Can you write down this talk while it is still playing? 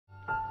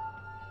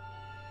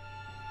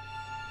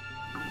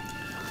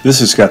This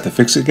is Scott the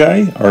Fix-It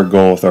Guy. Our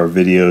goal with our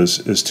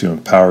videos is to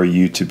empower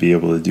you to be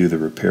able to do the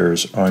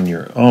repairs on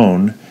your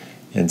own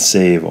and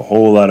save a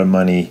whole lot of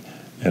money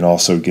and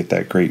also get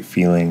that great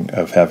feeling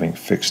of having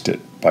fixed it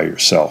by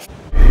yourself.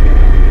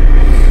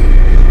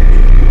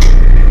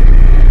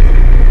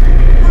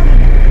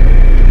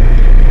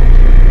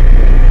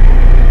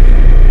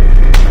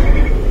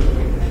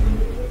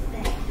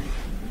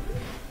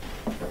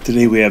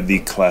 Today we have the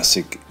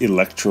classic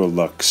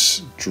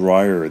Electrolux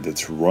dryer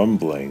that's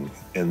rumbling,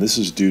 and this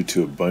is due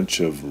to a bunch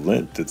of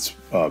lint that's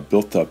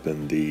built up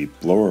in the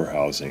blower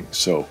housing.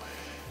 So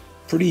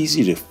pretty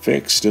easy to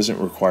fix, doesn't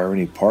require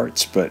any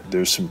parts, but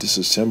there's some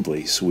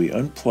disassembly. So we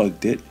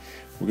unplugged it.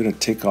 We're going to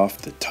take off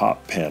the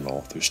top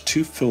panel. There's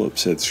two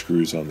Phillips head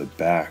screws on the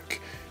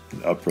back in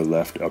the upper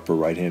left, upper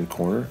right hand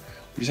corner.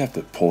 We just have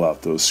to pull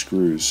out those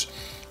screws,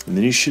 and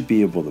then you should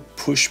be able to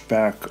push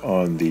back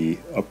on the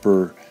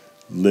upper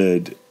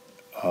lid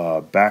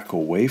back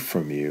away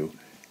from you,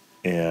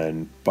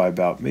 and by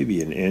about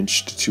maybe 1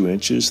 inch to 2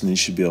 inches, and then you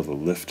should be able to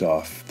lift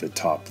off the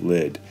top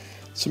lid.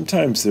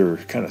 Sometimes they're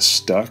kind of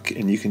stuck,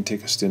 and you can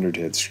take a standard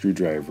head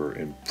screwdriver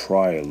and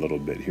pry a little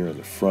bit here in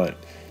the front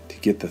to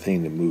get the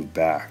thing to move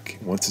back.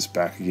 Once it's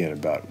back again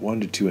about 1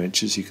 to 2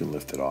 inches, you can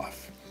lift it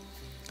off.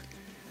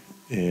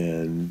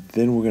 And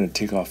then we're going to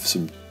take off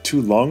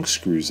two long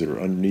screws that are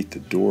underneath the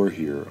door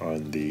here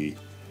on the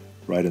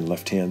right and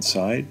left hand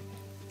side.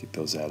 Get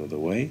those out of the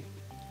way.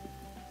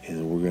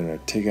 And we're going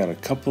to take out a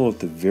couple at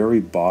the very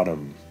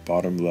bottom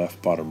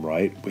left, bottom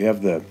right. We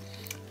have the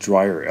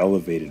dryer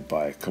elevated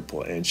by a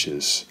couple of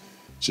inches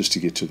just to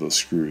get to those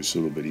screws a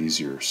little bit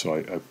easier. So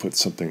I put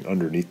something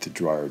underneath the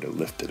dryer to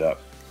lift it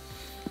up.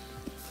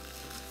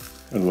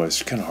 Otherwise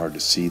it's kind of hard to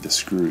see the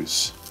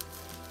screws.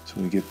 So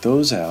when we get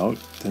those out,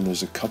 then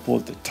there's a couple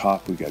at the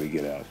top we got to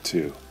get out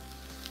too.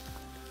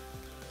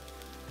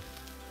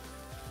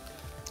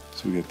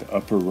 So we got the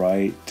upper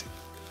right,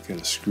 got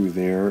a screw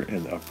there,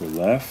 and the upper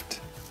left.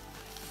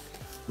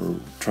 We're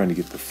trying to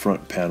get the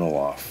front panel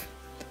off.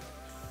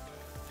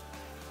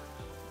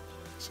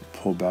 So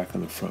pull back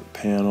on the front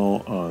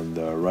panel on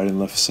the right and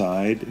left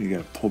side. You got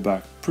to pull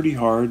back pretty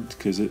hard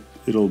because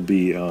it'll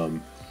be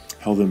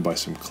held in by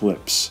some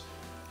clips.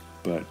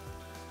 But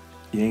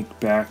yank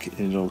back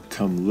and it'll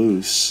come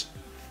loose.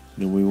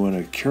 And then we want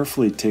to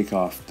carefully take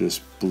off this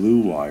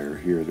blue wire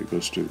here that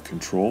goes to the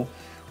control.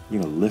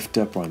 We're going to lift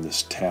up on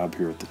this tab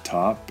here at the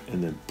top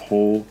and then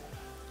pull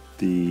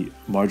the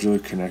modular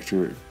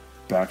connector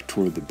back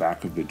toward the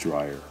back of the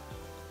dryer.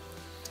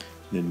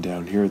 Then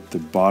down here at the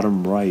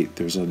bottom right,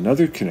 there's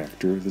another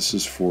connector. This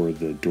is for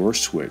the door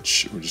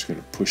switch. We're just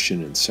going to push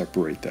in and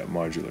separate that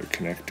modular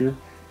connector.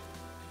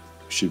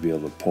 We should be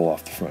able to pull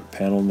off the front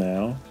panel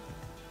now.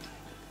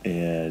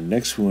 And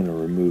next we want to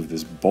remove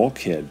this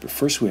bulkhead, but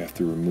first we have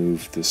to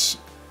remove this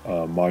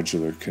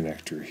modular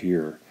connector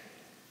here.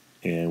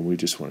 And we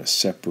just want to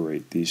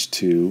separate these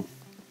two.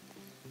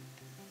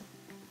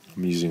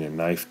 I'm using a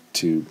knife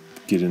to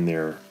get in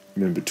there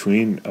in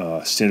between.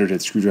 Standard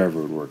head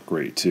screwdriver would work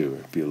great too.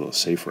 It'd be a little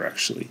safer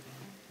actually.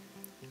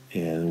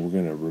 And we're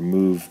going to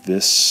remove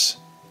this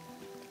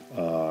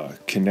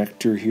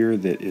connector here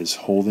that is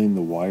holding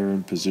the wire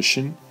in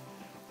position.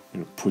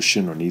 I'm going to push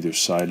in on either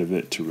side of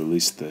it to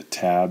release the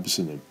tabs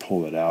and then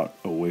pull it out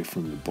away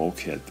from the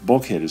bulkhead. The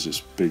bulkhead is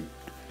this big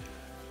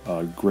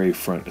gray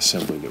front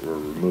assembly that we're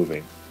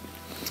removing.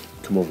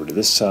 Come over to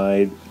this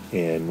side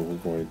and we're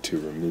going to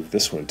remove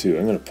this one too.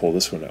 I'm going to pull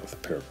this one out with a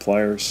pair of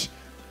pliers.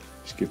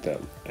 Just get that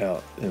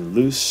out and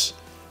loose.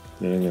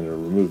 Then I'm going to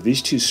remove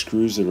these two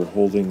screws that are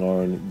holding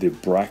on the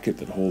bracket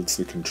that holds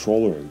the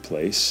controller in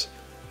place.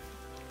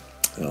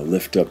 And I'll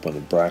lift up on the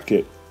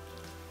bracket.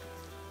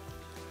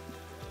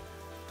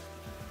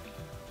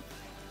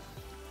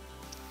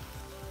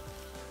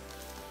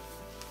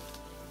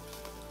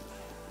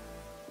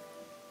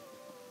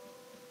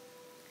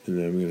 And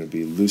then I'm going to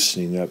be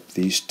loosening up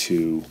these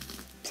two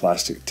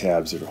plastic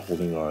tabs that are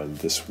holding on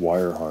this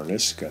wire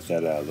harness. Got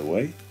that out of the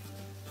way.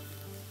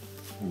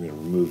 I'm going to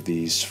remove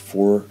these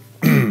 4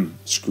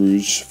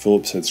 screws,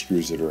 Phillips head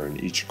screws that are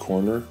in each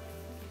corner.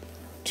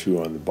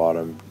 2 on the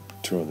bottom,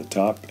 2 on the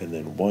top, and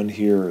then 1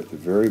 here at the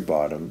very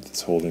bottom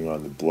that's holding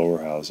on the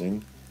blower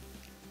housing,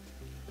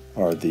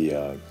 or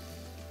the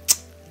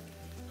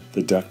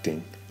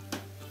ducting.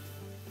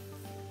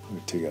 I'm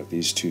going to take out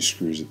these 2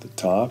 screws at the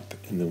top,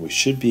 and then we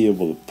should be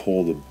able to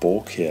pull the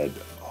bulkhead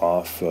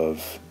off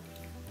of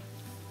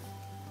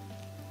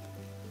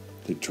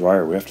the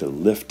dryer. We have to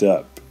lift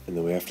up, and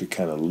then we have to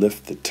kind of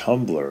lift the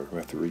tumbler. We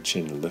have to reach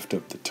in and lift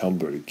up the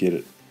tumbler to get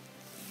it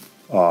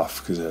off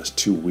because it has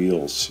 2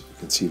 wheels. You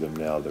can see them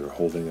now. They're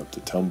holding up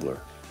the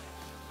tumbler.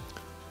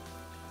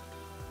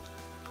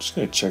 I'm just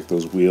going to check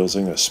those wheels.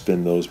 I'm going to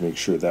spin those, make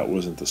sure that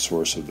wasn't the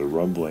source of the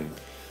rumbling.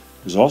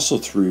 There's also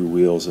 3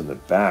 wheels in the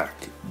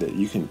back that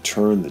you can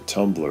turn the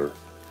tumbler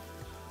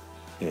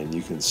and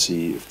you can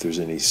see if there's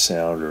any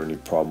sound or any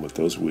problem with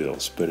those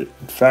wheels. But in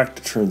fact,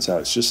 it turns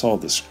out it's just all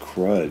this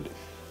crud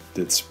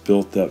that's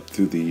built up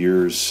through the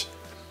years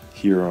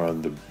here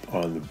on the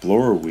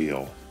blower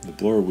wheel. The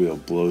blower wheel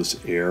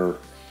blows air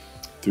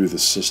through the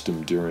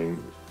system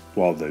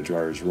while the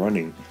dryer is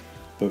running.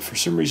 But for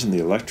some reason, the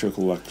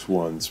Electrolux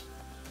ones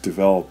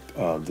develop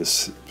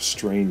this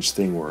strange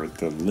thing where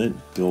the lint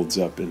builds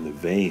up in the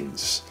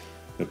veins,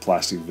 the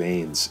plastic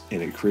veins,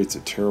 and it creates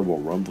a terrible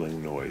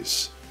rumbling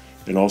noise.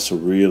 It also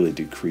really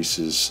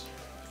decreases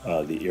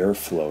the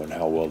airflow and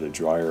how well the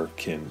dryer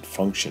can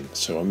function.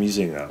 So I'm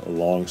using a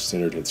long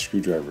standard head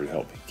screwdriver to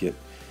help me get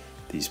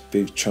these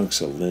big chunks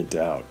of lint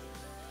out.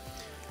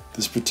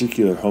 This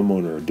particular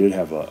homeowner did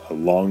have a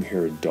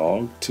long-haired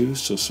dog too,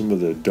 so some of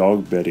the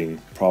dog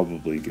bedding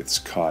probably gets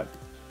caught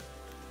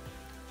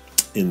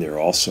in there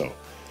also.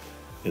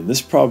 And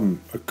this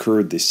problem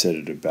occurred, they said,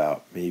 at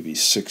about maybe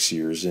 6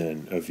 years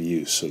in of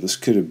use, so this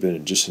could have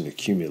been just an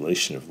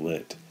accumulation of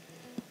lint.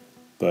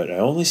 But I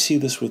only see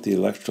this with the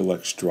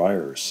Electrolux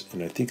dryers,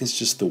 and I think it's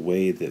just the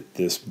way that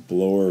this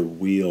blower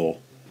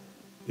wheel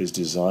is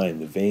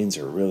designed. The vanes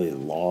are really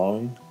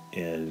long,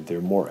 and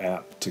they're more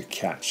apt to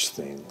catch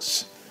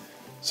things.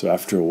 So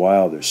after a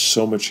while, there's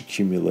so much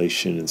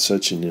accumulation and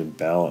such an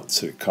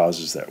imbalance that it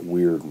causes that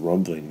weird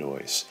rumbling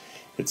noise.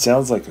 It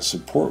sounds like a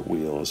support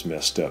wheel is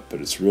messed up,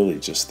 but it's really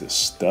just this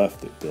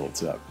stuff that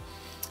builds up.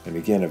 And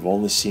again, I've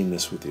only seen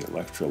this with the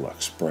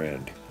Electrolux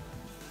brand.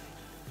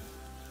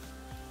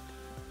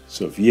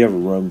 So if you have a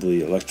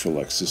rumbly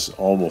Electrolux, this is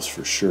almost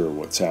for sure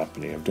what's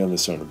happening. I've done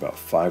this on about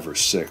 5 or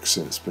 6,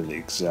 and it's been the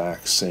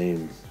exact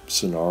same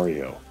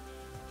scenario.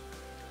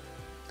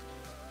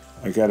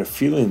 I got a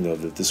feeling though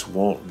that this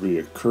won't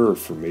reoccur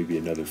for maybe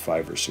another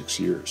 5 or 6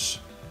 years.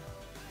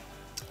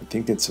 I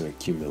think it's an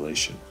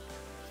accumulation.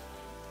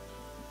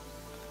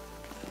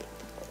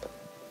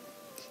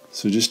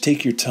 So just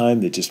take your time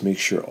to just make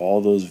sure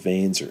all those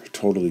vanes are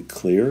totally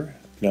clear.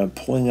 Now I'm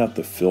pulling out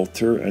the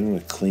filter. I'm going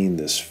to clean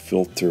this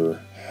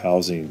filter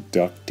housing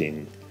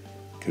ducting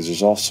because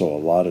there's also a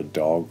lot of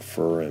dog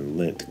fur and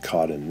lint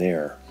caught in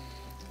there,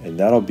 and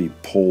that'll be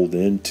pulled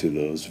into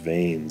those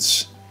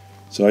vanes.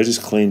 So I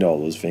just cleaned all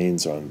those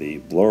vanes on the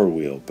blower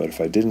wheel, but if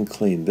I didn't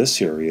clean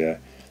this area,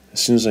 as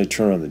soon as I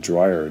turn on the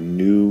dryer,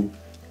 new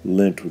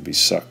lint would be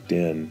sucked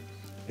in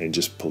and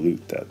just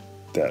pollute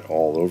that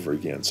all over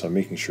again. So I'm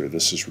making sure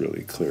this is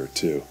really clear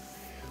too.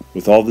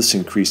 With all this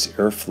increased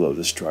airflow,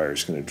 this dryer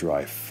is going to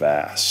dry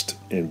fast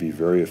and be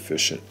very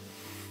efficient.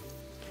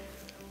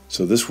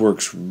 So this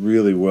works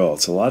really well.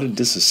 It's a lot of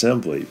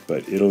disassembly,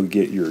 but it'll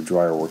get your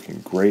dryer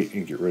working great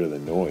and get rid of the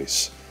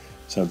noise.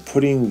 So I'm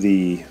putting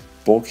the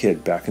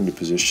bulkhead back into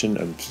position.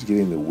 I'm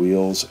getting the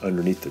wheels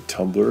underneath the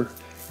tumbler,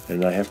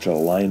 and I have to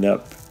line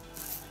up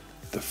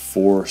the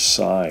 4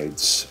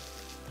 sides.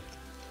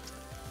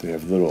 They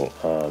have little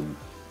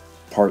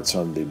parts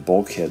on the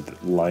bulkhead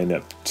that line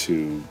up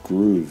to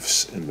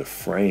grooves in the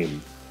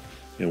frame,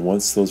 and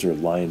once those are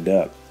lined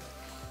up,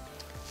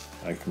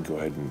 I can go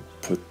ahead and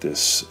put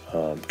this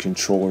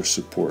controller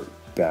support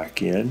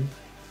back in,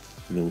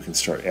 and then we can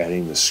start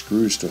adding the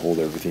screws to hold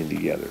everything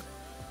together.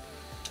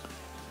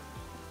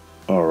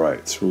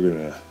 Alright, so we're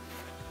going to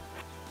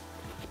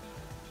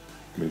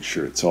make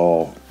sure it's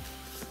all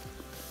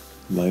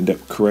lined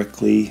up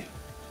correctly,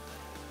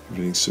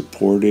 everything's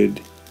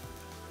supported.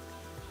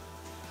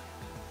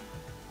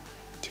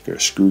 Take our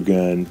screw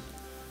gun,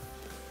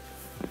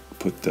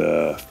 put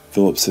the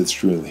Phillips head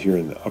screw in here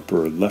in the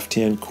upper left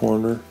hand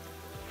corner.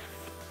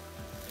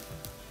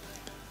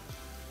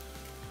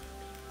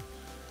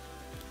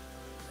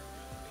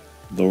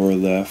 Lower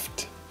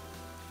left,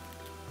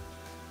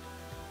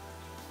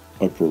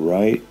 upper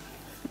right,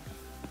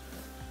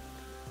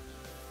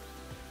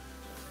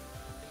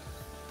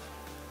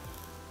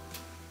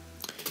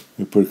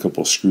 we put a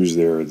couple of screws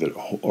there that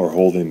are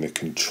holding the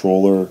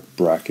controller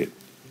bracket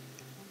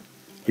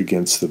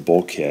against the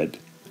bulkhead.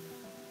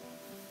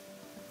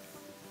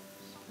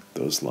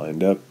 Those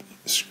lined up,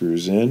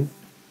 screws in.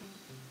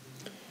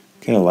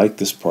 Kind of like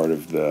this part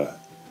of the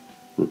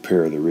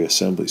repair, the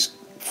reassembly's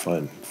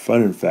fun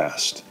and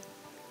fast.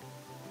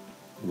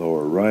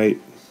 Lower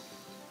right,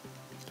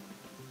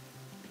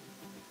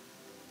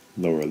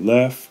 lower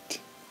left,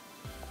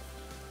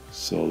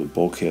 so the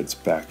bulkhead's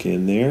back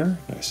in there,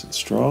 nice and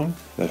strong.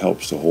 That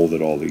helps to hold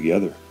it all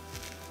together.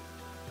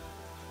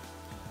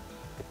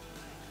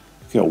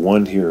 Got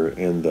one here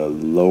in the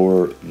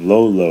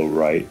low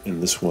right,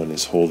 and this one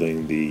is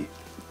holding the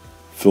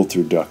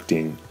filter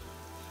ducting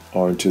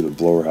onto the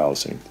blower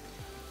housing.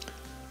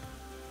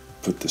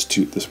 Put this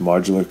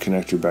modular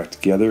connector back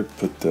together,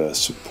 put the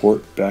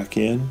support back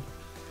in.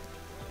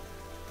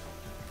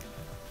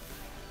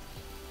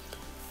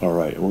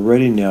 Alright, we're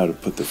ready now to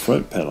put the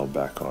front panel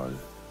back on.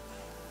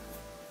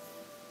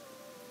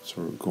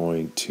 So we're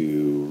going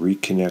to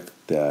reconnect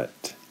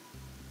that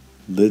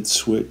lid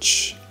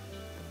switch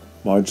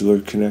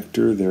modular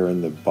connector there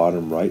in the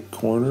bottom right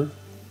corner.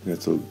 We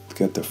have to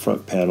get the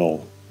front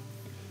panel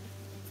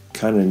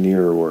kind of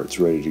near where it's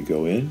ready to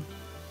go in.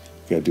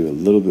 Got to do a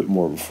little bit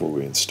more before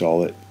we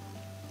install it.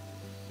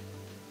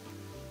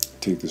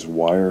 Take this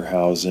wire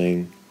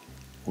housing.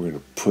 We're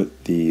going to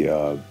put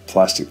the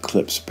plastic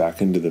clips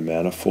back into the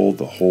manifold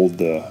to hold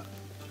the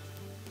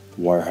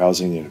wire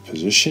housing in a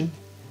position.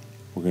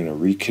 We're going to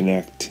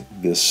reconnect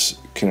this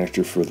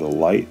connector for the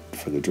light,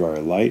 for the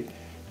dryer light.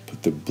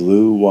 Put the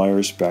blue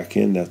wires back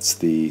in, that's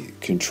the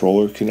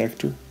controller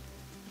connector.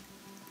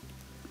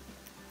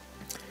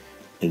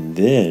 And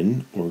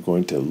then we're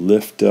going to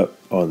lift up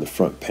on the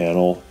front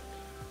panel,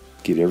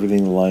 get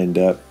everything lined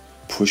up,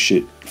 push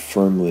it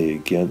firmly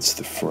against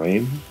the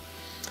frame,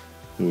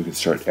 and we can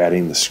start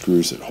adding the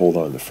screws that hold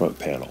on the front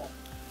panel.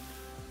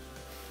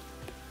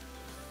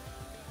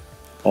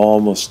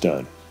 Almost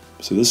done.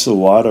 So this is a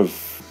lot of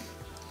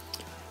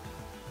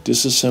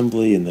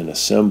disassembly and then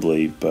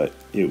assembly, but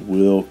it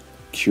will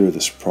cure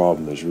this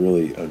problem. There's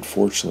really,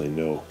 unfortunately,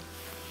 no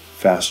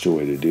faster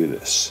way to do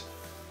this.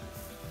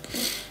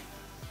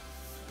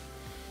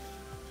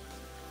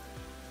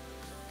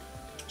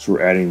 So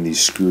we're adding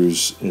these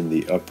screws in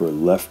the upper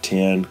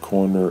left-hand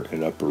corner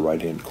and upper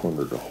right-hand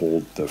corner to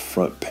hold the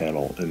front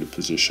panel into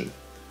position.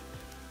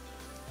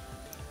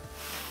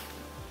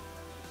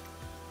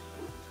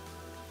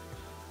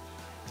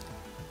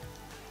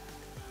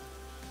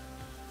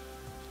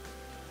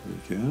 There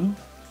we go.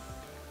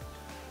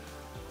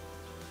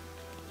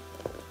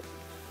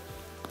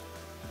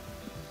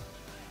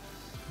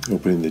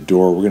 Opening the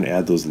door, we're going to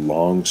add those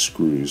long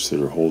screws that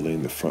are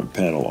holding the front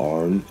panel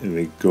on, and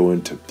they go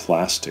into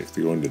plastic,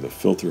 they go into the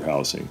filter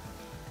housing.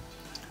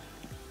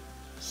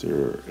 So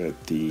they're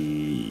at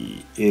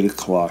the 8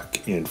 o'clock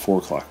and 4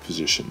 o'clock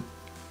position.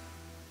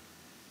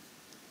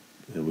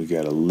 And we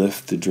got to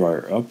lift the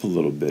dryer up a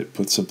little bit,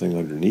 put something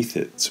underneath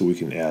it, so we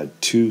can add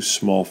 2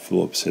 small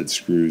Phillips head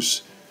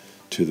screws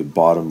to the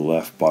bottom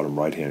left, bottom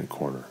right hand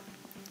corner.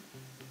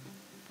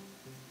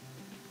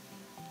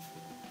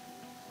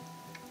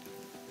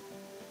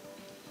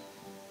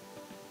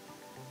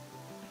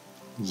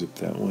 Zip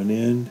that one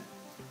in.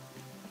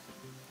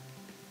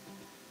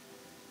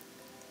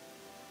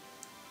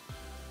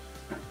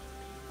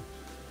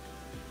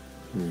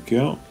 There we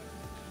go.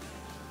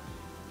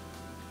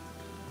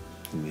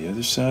 And the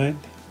other side.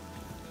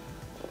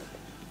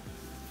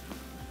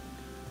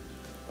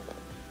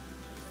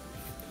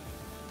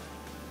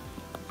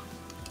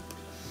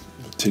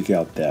 We'll take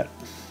out that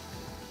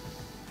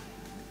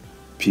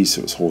piece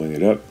that was holding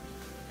it up.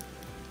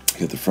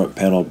 Get the front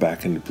panel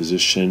back into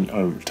position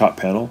on the top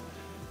panel.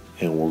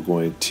 And we're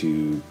going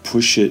to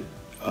push it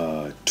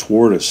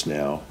toward us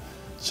now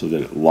so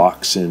that it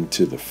locks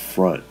into the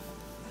front,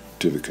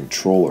 to the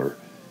controller.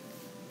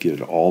 Get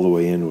it all the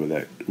way in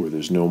where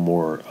there's no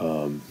more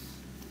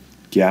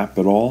gap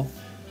at all.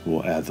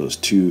 We'll add those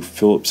 2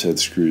 Phillips head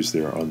screws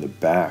there on the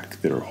back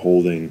that are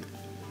holding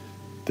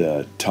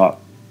the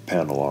top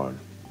panel on.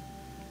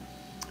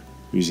 I'm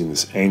using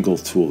this angle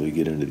tool to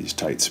get into these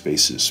tight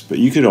spaces, but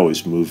you could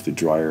always move the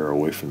dryer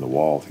away from the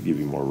wall to give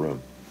you more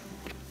room.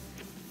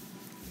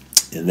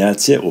 And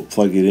that's it. We'll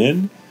plug it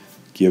in,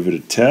 give it a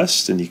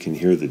test, and you can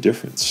hear the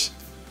difference.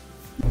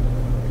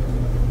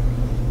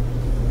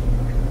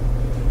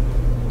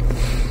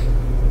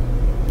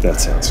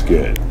 That sounds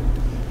good.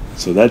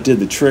 So that did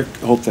the trick.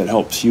 Hope that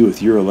helps you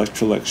with your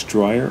Electrolux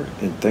dryer,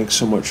 and thanks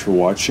so much for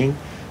watching.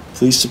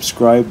 Please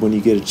subscribe when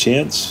you get a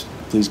chance.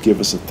 Please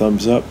give us a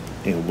thumbs up,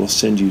 and we'll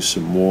send you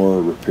some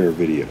more repair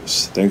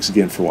videos. Thanks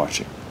again for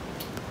watching.